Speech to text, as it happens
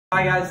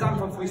Hi guys, I'm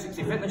from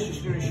 360 Fitness,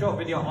 just doing a short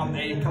video on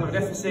a calorie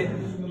deficit.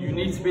 You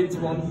need to be into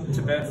one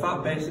to burn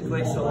fat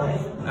basically, so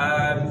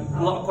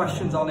a lot of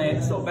questions on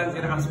it, so Ben's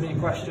going to ask me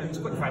questions,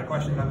 quick fire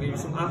questions, I'll give you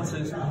some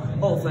answers.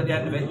 Hopefully at the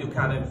end of it you'll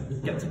kind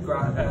of get to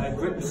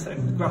grips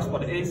and grasp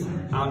what it is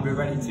and be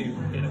ready to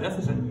hit a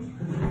deficit.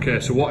 Okay,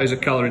 so what is a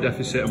calorie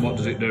deficit and what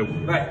does it do?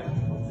 Right,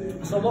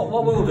 so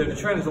what we'll do, the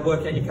trainers will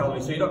work out your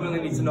calories, so you don't really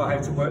need to know how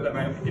to work them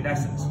out in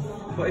essence.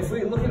 But if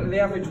we're looking at the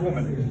average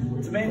woman,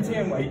 to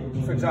maintain weight,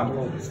 for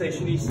example, say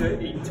she needs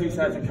to eat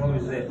 2,000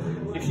 calories a day.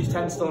 If she's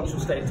 10 stone, she'll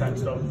stay 10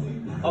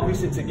 stone.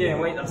 Obviously, to gain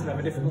weight, that's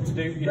never difficult to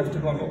do. You have to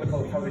go on what we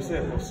call a calorie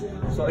surplus.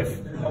 So if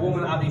a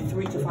woman added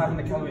 300 to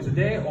 500 calories a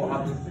day, or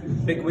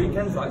had big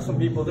weekends, like some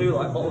people do,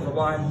 like bottles of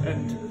wine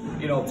and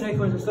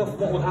takeaways and stuff,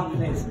 what would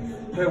happen is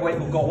her weight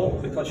will go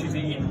up because she's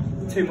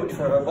eating too much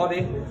for her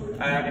body,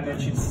 and then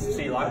she'd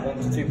see like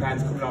 1 to 2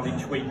 pounds coming on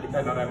each week,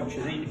 depending on how much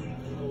she's eating.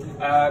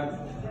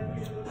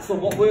 So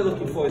what we're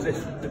looking for is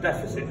this, the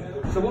deficit.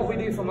 So what we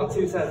do from that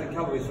 2,000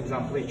 calories, for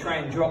example, is try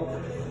and drop,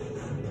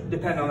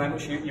 depending on how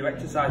much you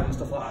exercise and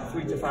stuff like that,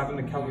 300 to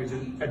 500 calories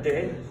a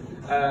day.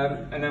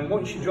 And then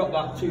once you drop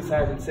that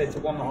 2,000, say, to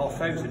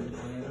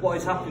 1,500, what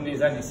is happening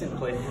is then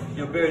simply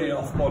you're burning it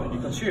off more than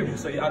you're consuming.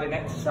 So you're adding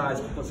exercise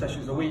a couple of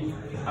sessions a week,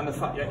 and the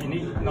fact that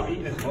you're not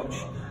eating as much,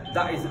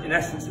 that is in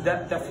essence the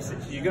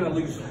deficit. So you're going to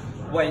lose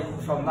weight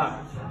from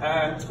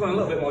that. To go in a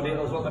little bit more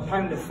detail as well, a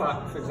pound of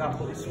fat, for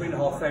example, is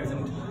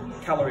 3,500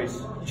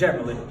 calories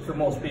generally for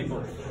most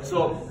people.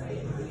 So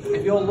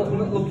if you're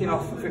looking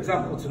off, for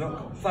example, to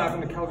knock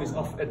 500 calories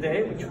off a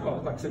day, which,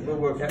 well, like I said, will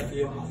work out for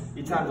you,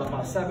 you times that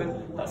by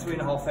 7, that's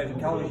 3,500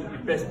 calories.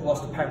 You've basically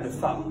lost a pound of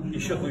fat. You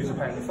should lose a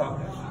pound of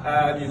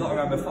fat. You've got to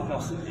remember, fat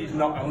loss is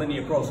not a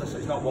linear process, so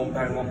it's not 1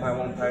 pound, 1 pound,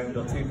 1 pound,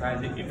 or 2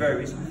 pounds, it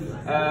varies.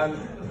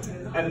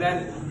 And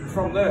then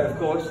from there, of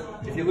course,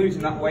 if you're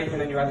losing that weight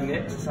and then you're adding the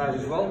exercise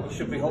as well, you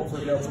should be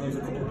hopefully be able to lose a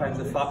couple of pounds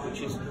of fat,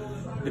 which is,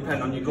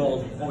 depending on your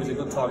goal, always a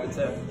good target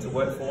to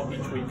work for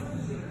each week.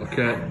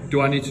 Okay,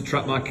 do I need to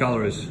track my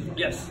calories?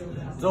 Yes.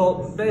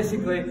 So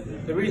basically,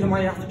 the reason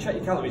why you have to check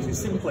your calories is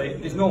simply,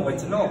 there's no way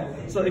to know.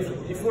 So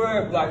if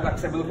we're, like I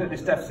said, we're looking at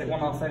this deficit,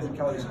 1,500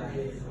 calories,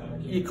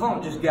 you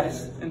can't just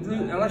guess. And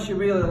unless you're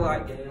really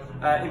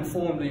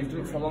informed and you've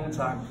done it for a long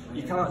time,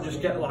 you cannot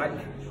just get like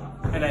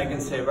an egg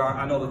and say, right,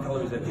 I know the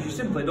calories there, because you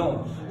simply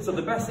don't. So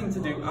the best thing to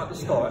do at the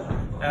start,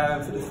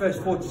 for the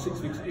first 4 to 6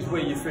 weeks, is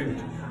weigh your food.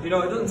 It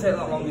doesn't take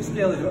that long. The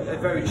scale is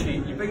very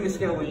cheap. You bring the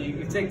scale where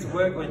you take to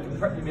work, or you can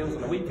prep your meals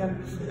on the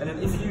weekend, and then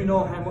if you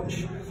know how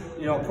much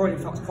protein,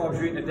 fats, carbs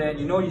you're eating a day, and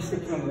you know you're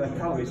sticking under them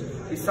calories,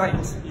 it's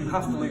science. You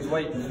have to lose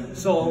weight.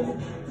 So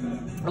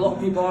a lot of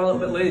people are a little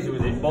bit lazy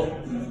with it, but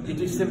it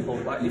is simple.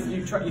 Like if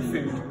you track your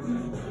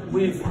food,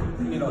 we've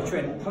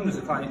trained hundreds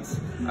of clients.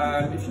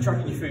 If you're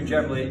tracking your food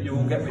generally, you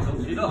will get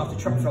results. You don't have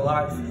to track for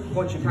life.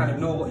 Once you kind of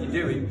know what you're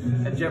doing,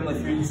 and generally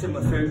if you eat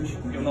similar foods,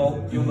 you'll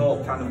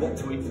know kind of what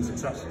to eat for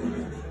success.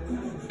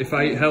 If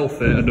I eat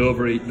healthy and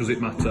overeat, does it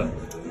matter?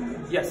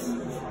 Yes.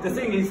 The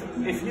thing is,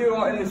 if you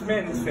are in this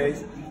maintenance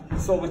phase,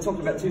 so we're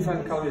talking about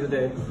 2,000 calories a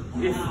day,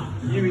 if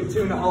you eat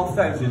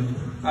 2,500,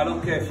 I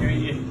don't care if you're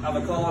eating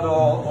avocado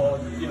or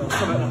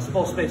something that's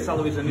supposed to be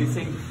calories, a new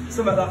thing,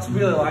 something that's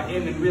really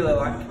in and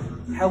really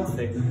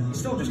healthy, it's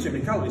still just too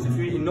many calories. If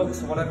you're eating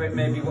nuts or whatever it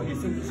may be, what you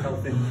think is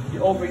healthy,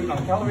 you're overeating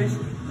on calories,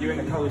 you're in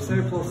a calorie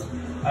surplus,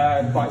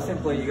 quite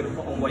simply you're going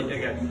to put on weight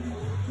again.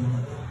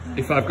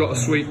 If I've got a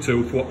sweet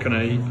tooth, what can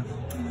I eat?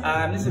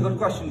 This is a good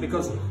question,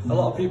 because a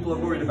lot of people are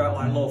worried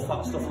about low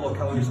fat stuff, low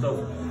calorie stuff.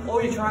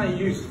 All you're trying to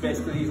use is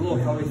basically these low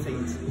calorie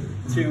things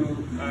to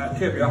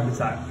curb your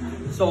appetite.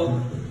 So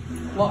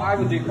what I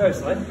would do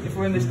personally, if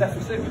we're in this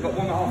deficit, we've got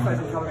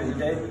 1,500 calories a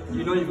day,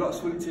 you've got a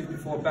sweet tooth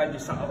before bed, you're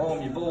sat at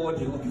home, you're bored,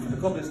 you're looking for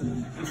the covers,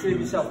 you save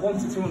yourself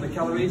 100 to 200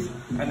 calories,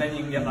 and then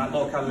you can get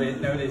low calorie.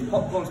 Nowadays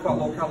popcorn's quite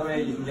low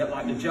calorie, you can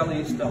get the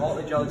jellies, the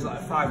hot jellies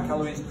 5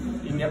 calories,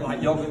 you can get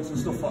yogurts and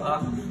stuff like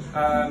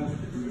that.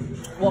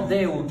 What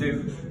they will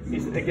do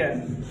is,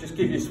 again, just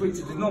give you sweet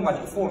tooth. There's no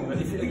magic formula.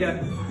 If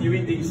you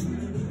eat these,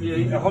 you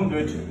eat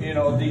 100,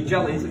 the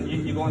jellies, and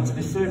you go into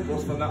this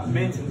surplus from that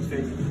maintenance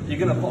phase, you're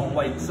going to put on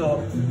weight.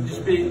 So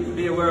just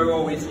be aware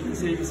always, you can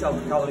save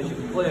yourself the calories, you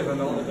can play with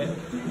them a little bit.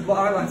 What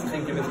I like to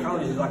think of as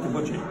calories is like a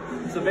budget.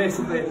 So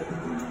basically,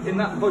 in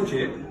that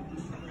budget,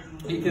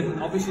 you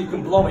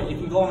can blow it. You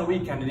can go on a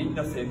weekend and eat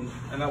nothing,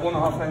 and at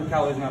 1,500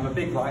 calories and have a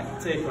big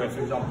takeaway,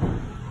 for example.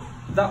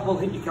 That will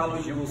hit your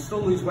calories, you will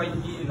still lose weight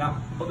eating that,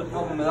 but the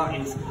problem with that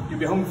is you'll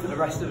be hungry for the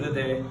rest of the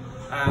day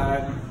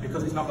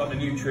because it's not got the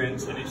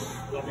nutrients, and it's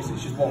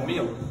just one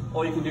meal.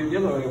 Or you can do the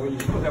other way, where you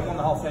put them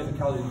 1,500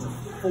 calories into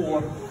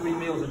 3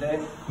 meals a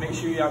day. Make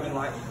sure you're having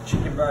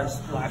chicken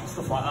breast,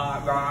 stuff like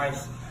that,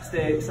 rice,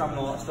 steak, salmon,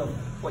 all that stuff.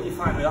 What you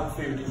find with that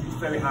food is it's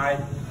very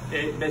high,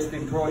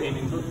 basically in protein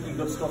and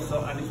good stuff,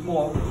 and it's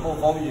more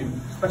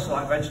volume,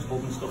 especially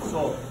vegetables and stuff.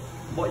 So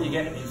what you're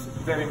getting is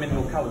very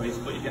minimal calories,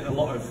 but you're getting a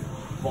lot of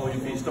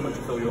volume for your stomach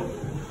to fill you up.